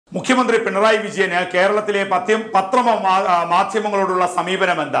മുഖ്യമന്ത്രി പിണറായി വിജയന് കേരളത്തിലെ മാധ്യമങ്ങളോടുള്ള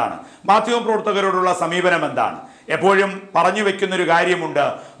സമീപനം എന്താണ്? മാധ്യമപ്രവർത്തകരോടുള്ള സമീപനം എന്താണ്? എപ്പോഴും പറഞ്ഞു വെക്കുന്നൊരു കാര്യമുണ്ട്,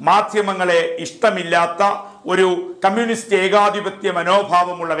 മാധ്യമങ്ങളെ ഇഷ്ടമില്ലാത്ത ഒരു കമ്മ്യൂണിസ്റ്റ് ഏകാധിപത്യ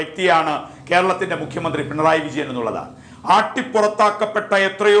മനോഭാവമുള്ള വ്യക്തിയാണ് കേരളത്തിന്റെ മുഖ്യമന്ത്രി പിണറായി വിജയൻ എന്നുള്ളതാണ്. ആട്ടിപ്പുറത്താക്കപ്പെട്ട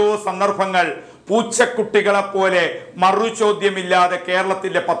എത്രയോ സന്ദർഭങ്ങൾ പൂച്ചക്കുട്ടികളെ പോലെ മറുചോദ്യമില്ലാതെ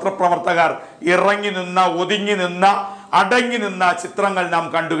കേരളത്തിന്റെ പത്രപ്രവർത്തകർ ഇറങ്ങി നിന്ന, ഒതുങ്ങി നിന്ന, അടങ്ങി നിന്ന ചിത്രങ്ങൾ നാം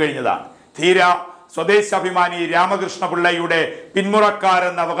കണ്ടു കഴിഞ്ഞതാണ്. ധീര സ്വദേശാഭിമാനി രാമകൃഷ്ണപിള്ളയുടെ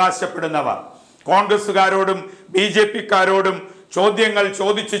പിന്മുറക്കാരെന്ന് അവകാശപ്പെടുന്നവർ കോൺഗ്രസുകാരോടും BJP-ക്കാരോടും ചോദ്യങ്ങൾ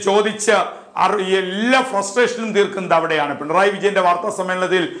ചോദിച്ച് എല്ലാ ഫ്രസ്ട്രേഷനും തീർക്കുന്നത് അവിടെയാണ്. പിണറായി വിജയന്റെ വാർത്താ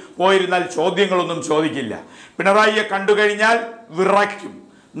സമ്മേളനത്തിൽ പോയിരുന്നാൽ ചോദ്യങ്ങളൊന്നും ചോദിക്കില്ല. പിണറായിയെ കണ്ടു കഴിഞ്ഞാൽ വിറയ്ക്കും,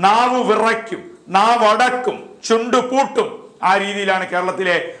 നാവ് വിറയ്ക്കും, നാവ് അടക്കും, ചുണ്ടുപൂട്ടും. ആ രീതിയിലാണ്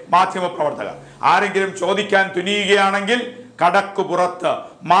കേരളത്തിലെ മാധ്യമ പ്രവർത്തകർ. ആരെങ്കിലും ചോദിക്കാൻ തുനിയുകയാണെങ്കിൽ കടക്കു പുറത്ത്,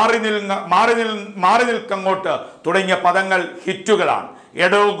 മാറി നിൽക്കങ്ങോട്ട് തുടങ്ങിയ പദങ്ങൾ ഹിറ്റുകളാണ്.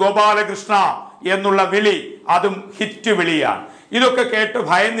 എടോ ഗോപാലകൃഷ്ണ എന്നുള്ള വിളി അതും ഹിറ്റ് വിളിയാണ്. ഇതൊക്കെ കേട്ട്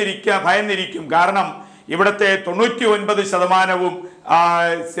ഭയന്നിരിക്കും. കാരണം ഇവിടുത്തെ 99%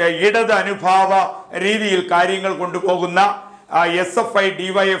 ഇടത് അനുഭാവ രീതിയിൽ കാര്യങ്ങൾ കൊണ്ടുപോകുന്ന SFI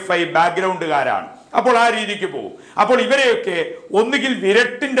DYFI ബാക്ക്ഗ്രൗണ്ടുകാരാണ്. അപ്പോൾ ആ രീതിക്ക് പോകും. അപ്പോൾ ഇവരെയൊക്കെ ഒന്നുകിൽ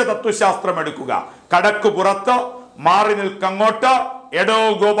വിരട്ടിന്റെ തത്വശാസ്ത്രം എടുക്കുക, കടക്കു പുറത്ത്, മാറി നിൽക്കങ്ങോട്ട്, എടോ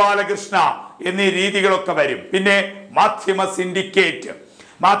ഗോപാലകൃഷ്ണ എന്നീ രീതികളൊക്കെ വരും. പിന്നെ മാധ്യമ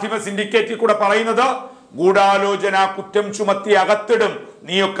സിൻഡിക്കേറ്റിൽ കൂടെ പറയുന്നത് ഗൂഢാലോചന കുറ്റം ചുമത്തി അകത്തിടും,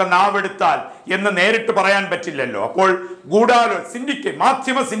 നീയൊക്കെ നാവെടുത്താൽ എന്ന് നേരിട്ട് പറയാൻ പറ്റില്ലല്ലോ. അപ്പോൾ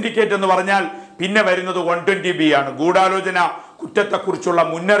മാധ്യമ സിൻഡിക്കേറ്റ് എന്ന് പറഞ്ഞാൽ പിന്നെ വരുന്നത് 120B ആണ്. ഗൂഢാലോചന കുറ്റത്തെക്കുറിച്ചുള്ള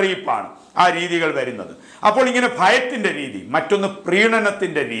മുന്നറിയിപ്പാണ് ആ രീതികൾ വരുന്നത്. അപ്പോൾ ഇങ്ങനെ ഭയത്തിന്റെ രീതി, മറ്റൊന്ന്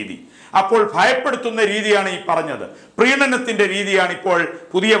പ്രീണനത്തിന്റെ രീതി. അപ്പോൾ ഭയപ്പെടുത്തുന്ന രീതിയാണ് ഈ പറഞ്ഞത്. പ്രീണനത്തിന്റെ രീതിയാണ് ഇപ്പോൾ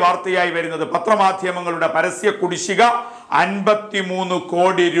പുതിയ വാർത്തയായി വരുന്നത്. പത്രമാധ്യമങ്ങളുടെ പരസ്യ കുടിശ്ശിക 53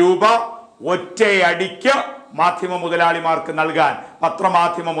 കോടി രൂപ ഒറ്റയടിക്ക്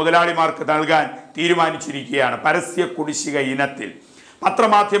പത്രമാധ്യമ മുതലാളിമാർക്ക് നൽകാൻ തീരുമാനിച്ചിരിക്കുകയാണ്. പരസ്യ കുടിശ്ശിക ഇനത്തിൽ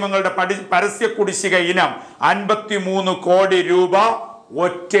പത്രമാധ്യമങ്ങളുടെ പരസ്യ കുടിശ്ശിക ഇനം 53 കോടി രൂപ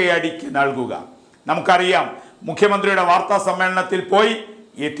ഒറ്റയടിക്ക് നൽകുക. നമുക്കറിയാം, മുഖ്യമന്ത്രിയുടെ വാർത്താ സമ്മേളനത്തിൽ പോയി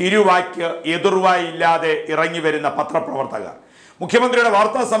തിരുവായ്ക്ക് എതിർവായി ഇല്ലാതെ ഇറങ്ങി വരുന്ന പത്രപ്രവർത്തകർ, മുഖ്യമന്ത്രിയുടെ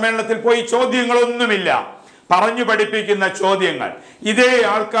വാർത്താ സമ്മേളനത്തിൽ പോയി ചോദ്യങ്ങളൊന്നുമില്ല, പറഞ്ഞു പഠിപ്പിക്കുന്ന ചോദ്യങ്ങൾ. ഇതേ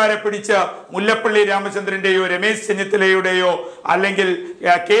ആൾക്കാരെ പിടിച്ച് മുല്ലപ്പള്ളി രാമചന്ദ്രന്റെയോ രമേശ് ചെന്നിത്തലയുടെയോ അല്ലെങ്കിൽ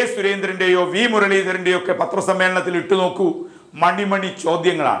കെ സുരേന്ദ്രന്റെയോ വി മുരളീധരന്റെയോ ഒക്കെ പത്രസമ്മേളനത്തിൽ ഇട്ടുനോക്കൂ, മണിമണി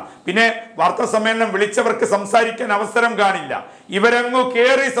ചോദ്യങ്ങളാണ്. പിന്നെ വാർത്താ സമ്മേളനം വിളിച്ചവർക്ക് സംസാരിക്കാൻ അവസരം കാണില്ല, ഇവരങ്ങു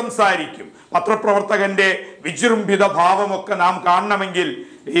കയറി സംസാരിക്കും. പത്രപ്രവർത്തകന്റെ വിജൃംഭിത ഭാവമൊക്കെ നാം കാണണമെങ്കിൽ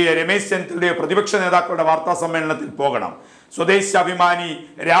ഈ രമേശ് ചെന്നിത്തലയുടെ പ്രതിപക്ഷ നേതാക്കളുടെ വാർത്താ സമ്മേളനത്തിൽ പോകണം. സ്വദേശാഭിമാനി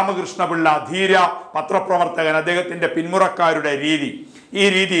രാമകൃഷ്ണപിള്ള, ധീര പത്രപ്രവർത്തകൻ, അദ്ദേഹത്തിന്റെ പിന്മുറക്കാരുടെ ഈ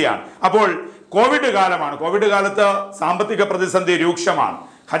രീതിയാണ്. അപ്പോൾ കോവിഡ് കാലമാണ്. കോവിഡ് കാലത്ത് സാമ്പത്തിക പ്രതിസന്ധി രൂക്ഷമാണ്.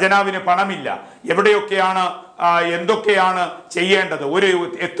 ഖജനാവിന് പണമില്ല. എവിടെയൊക്കെയാണ് എന്തൊക്കെയാണ് ചെയ്യേണ്ടത്, ഒരു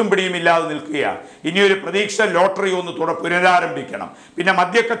എത്തും പിടിയുമില്ലാതെ നിൽക്കുകയാണ്. ഇനിയൊരു പ്രതീക്ഷ ലോട്ടറി ഒന്ന് പുനരാരംഭിക്കണം. പിന്നെ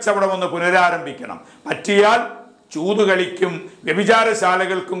മദ്യക്കച്ചവടം ഒന്ന് പുനരാരംഭിക്കണം. പറ്റിയാൽ ചൂതുകളിക്കും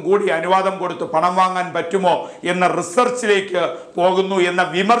വ്യഭിചാരശാലകൾക്കും കൂടി അനുവാദം കൊടുത്ത് പണം വാങ്ങാൻ പറ്റുമോ എന്ന റിസർച്ചിലേക്ക് പോകുന്നു എന്ന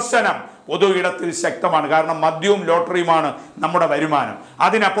വിമർശനം പൊതു ഇടത്തിൽ ശക്തമാണ്. കാരണം മദ്യവും ലോട്ടറിയുമാണ് നമ്മുടെ വരുമാനം.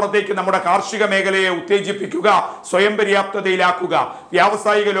 അതിനപ്പുറത്തേക്ക് നമ്മുടെ കാർഷിക മേഖലയെ ഉത്തേജിപ്പിക്കുക, സ്വയം പര്യാപ്തതയിലാക്കുക,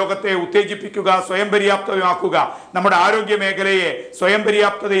 വ്യാവസായിക ലോകത്തെ ഉത്തേജിപ്പിക്കുക, സ്വയം പര്യാപ്തമാക്കുക, നമ്മുടെ ആരോഗ്യ മേഖലയെ സ്വയം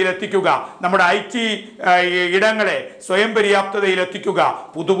പര്യാപ്തതയിലെത്തിക്കുക, നമ്മുടെ IT ഇടങ്ങളെ സ്വയം പര്യാപ്തതയിലെത്തിക്കുക,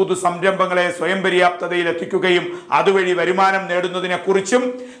 പുതു സംരംഭങ്ങളെ സ്വയം പര്യാപ്തതയിലെത്തിക്കുകയും അതുവഴി വരുമാനം നേടുന്നതിനെ കുറിച്ചും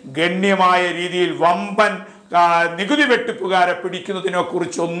ഗണ്യമായ രീതിയിൽ വമ്പൻ നികുതി വെട്ടിപ്പുകാരെ പിടിക്കുന്നതിനെ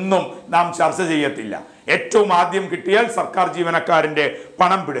കുറിച്ചൊന്നും നാം ചർച്ച ചെയ്യത്തില്ല. ഏറ്റവും ആദ്യം കിട്ടിയാൽ സർക്കാർ ജീവനക്കാരന്റെ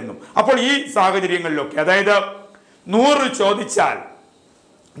പണം പിടുങ്ങും. അപ്പോൾ ഈ സാഹചര്യങ്ങളിലൊക്കെ, അതായത്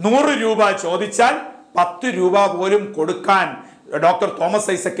 100 രൂപ ചോദിച്ചാൽ 10 രൂപ പോലും കൊടുക്കാൻ ഡോക്ടർ തോമസ്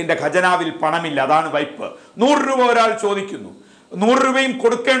ഐസക്കിന്റെ ഖജനാവിൽ പണമില്ല. അതാണ് വൈപ്പ്. 100 രൂപ ഒരാൾ ചോദിക്കുന്നു, 100 രൂപയും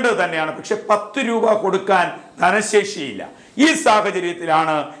കൊടുക്കേണ്ടത് തന്നെയാണ്. പക്ഷെ 10 രൂപ കൊടുക്കാൻ ധനശേഷിയില്ല. ഈ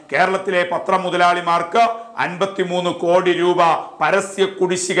സാഹചര്യത്തിലാണ് കേരളത്തിലെ പത്രമുതലാളിമാർക്ക് 53 കോടി രൂപ പരസ്യ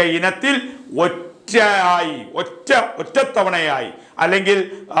കുടിശ്ശിക ഇനത്തിൽ ഒറ്റത്തവണയായി അല്ലെങ്കിൽ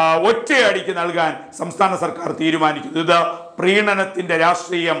ഒറ്റയടിക്ക് നൽകാൻ സംസ്ഥാന സർക്കാർ തീരുമാനിക്കുന്നു. ഇത് പ്രീണനത്തിന്റെ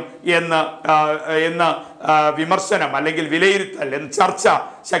രാഷ്ട്രീയം എന്ന വിമർശനം അല്ലെങ്കിൽ വിലയിരുത്തൽ ചർച്ച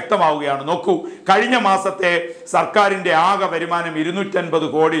ശക്തമാവുകയാണ്. നോക്കൂ, കഴിഞ്ഞ മാസത്തെ സർക്കാരിന്റെ ആകെ വരുമാനം 250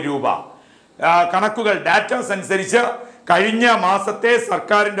 കോടി രൂപ. കണക്കുകൾ ഡാറ്റാസ് അനുസരിച്ച് കഴിഞ്ഞ മാസത്തെ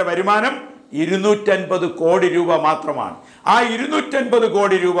സർക്കാരിന്റെ വരുമാനം 250 കോടി രൂപ മാത്രമാണ്. ആ 250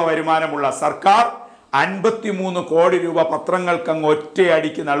 കോടി രൂപ വരുമാനമുള്ള സർക്കാർ 53 കോടി രൂപ പത്രങ്ങൾക്കങ്ങ്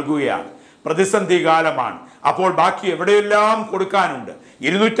ഒറ്റയടിക്ക് നൽകുകയാണ്. പ്രതിസന്ധി കാലമാണ്. അപ്പോൾ ബാക്കി എവിടെയെല്ലാം കൊടുക്കാനുണ്ട്?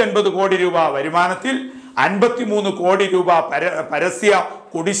 250 കോടി രൂപ വരുമാനത്തിൽ 53 കോടി രൂപ പരസ്യ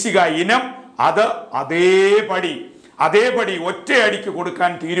കുടിശ്ശിക ഇനം അത് അതേപടി ഒറ്റയടിക്ക്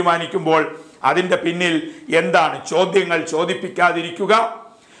കൊടുക്കാൻ തീരുമാനിക്കുമ്പോൾ അതിൻ്റെ പിന്നിൽ എന്താണ്? ചോദ്യങ്ങൾ ചോദിപ്പിക്കാതിരിക്കുക,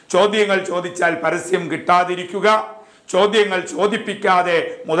 ചോദ്യങ്ങൾ ചോദിച്ചാൽ പരസ്യം കിട്ടാതിരിക്കുക, ചോദ്യങ്ങൾ ചോദിപ്പിക്കാതെ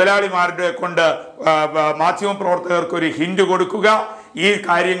മുതലാളിമാരുടെ കൊണ്ട് മാധ്യമപ്രവർത്തകർക്ക് ഒരു ഹിന്റ് കൊടുക്കുക, ഈ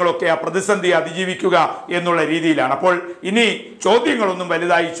കാര്യങ്ങളൊക്കെ ആ പ്രതിസന്ധി അതിജീവിക്കുക എന്നുള്ള രീതിയിലാണ്. അപ്പോൾ ഇനി ചോദ്യങ്ങളൊന്നും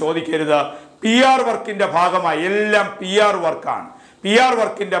വലുതായി ചോദിക്കരുത്. PR വർക്കിന്റെ ഭാഗമായി എല്ലാം PR വർക്കാണ്. PR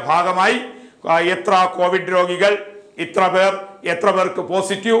വർക്കിന്റെ ഭാഗമായി എത്ര കോവിഡ് രോഗികൾ, എത്ര പേർക്ക്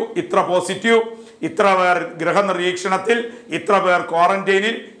പോസിറ്റീവ്, ഇത്ര പേർ ഗൃഹനിരീക്ഷണത്തിൽ, ഇത്ര പേർ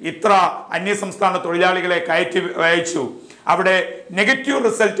ക്വാറന്റൈനിൽ, ഇത്ര അന്യസംസ്ഥാന തൊഴിലാളികളെ അയച്ചു. അവിടെ നെഗറ്റീവ്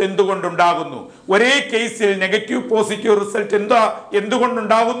റിസൾട്ട് എന്തുകൊണ്ടുണ്ടാകുന്നു? ഒരേ കേസിൽ നെഗറ്റീവ് പോസിറ്റീവ് റിസൾട്ട്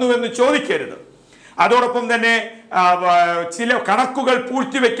എന്തുകൊണ്ടുണ്ടാകുന്നു എന്ന് ചോദിക്കരുത്. അതോടൊപ്പം തന്നെ ചില കണക്കുകൾ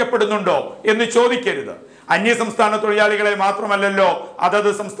പൂഴ്ത്തിവെക്കപ്പെടുന്നുണ്ടോ എന്ന് ചോദിക്കരുത്. അന്യസംസ്ഥാന തൊഴിലാളികളെ മാത്രമല്ലല്ലോ അതത്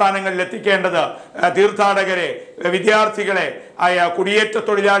സംസ്ഥാനങ്ങളിൽ എത്തിക്കേണ്ടത്. തീർത്ഥാടകരെ, വിദ്യാർത്ഥികളെ, കുടിയേറ്റ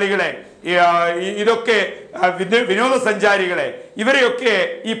തൊഴിലാളികളെ, ഇതൊക്കെ വിനോദസഞ്ചാരികളെ, ഇവരെയൊക്കെ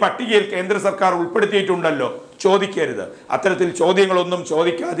ഈ പട്ടികയിൽ കേന്ദ്ര സർക്കാർ ഉൾപ്പെടുത്തിയിട്ടുണ്ടല്ലോ. ചോദിക്കരുത്. അത്തരത്തിൽ ചോദ്യങ്ങളൊന്നും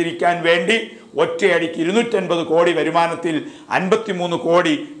ചോദിക്കാതിരിക്കാൻ വേണ്ടി ഒറ്റയടിക്ക് 250 കോടി വരുമാനത്തിൽ 53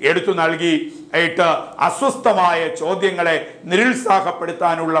 കോടി എടുത്തു നൽകിയിട്ട് അസ്വസ്ഥമായ ചോദ്യങ്ങളെ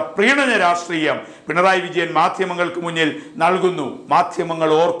നിരുത്സാഹപ്പെടുത്താനുള്ള പ്രീണന രാഷ്ട്രീയം പിണറായി വിജയൻ മാധ്യമങ്ങൾക്ക് മുന്നിൽ നൽകുന്നു. മാധ്യമങ്ങൾ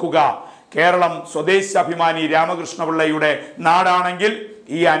ഓർക്കുക, കേരളം സ്വദേശാഭിമാനി രാമകൃഷ്ണപിള്ളയുടെ നാടാണെങ്കിൽ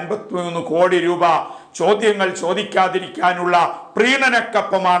ഈ 53 കോടി രൂപ ചോദ്യങ്ങൾ ചോദിക്കാതിരിക്കാനുള്ള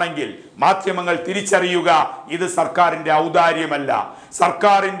പ്രീണനക്കപ്പമാണെങ്കിൽ മാധ്യമങ്ങൾ തിരിച്ചറിയുക, ഇത് സർക്കാരിന്റെ ഔദാര്യമല്ല,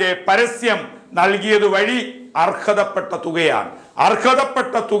 സർക്കാരിന്റെ പരസ്യം നൽകിയത് വഴി അർഹതപ്പെട്ട തുകയാണ്.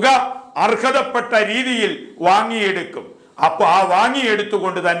 അർഹതപ്പെട്ട തുക അർഹതപ്പെട്ട രീതിയിൽ വാങ്ങിയെടുക്കും. അപ്പൊ ആ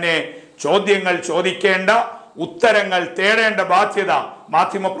വാങ്ങിയെടുത്തുകൊണ്ട് തന്നെ ചോദ്യങ്ങൾ ചോദിക്കേണ്ട, ഉത്തരങ്ങൾ തേടേണ്ട ബാധ്യത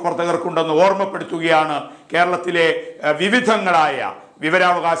മാധ്യമപ്രവർത്തകർക്കുണ്ടെന്ന് ഓർമ്മപ്പെടുത്തുകയാണ് കേരളത്തിലെ വിവിധങ്ങളായ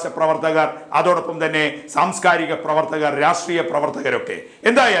വിവരാവകാശ പ്രവർത്തകർ, അതോടൊപ്പം തന്നെ സാംസ്കാരിക പ്രവർത്തകർ, രാഷ്ട്രീയ പ്രവർത്തകരൊക്കെ.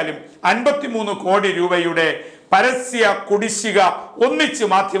 എന്തായാലും 53 കോടി രൂപയുടെ പരസ്യ കുടിശ്ശിക ഒന്നിച്ച്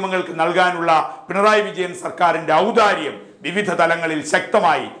മാധ്യമങ്ങൾക്ക് നൽകാനുള്ള പിണറായി വിജയൻ സർക്കാരിന്റെ ഔദാര്യം വിവിധ തലങ്ങളിൽ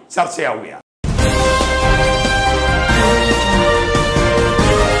ശക്തമായി ചർച്ചയാവുകയാണ്.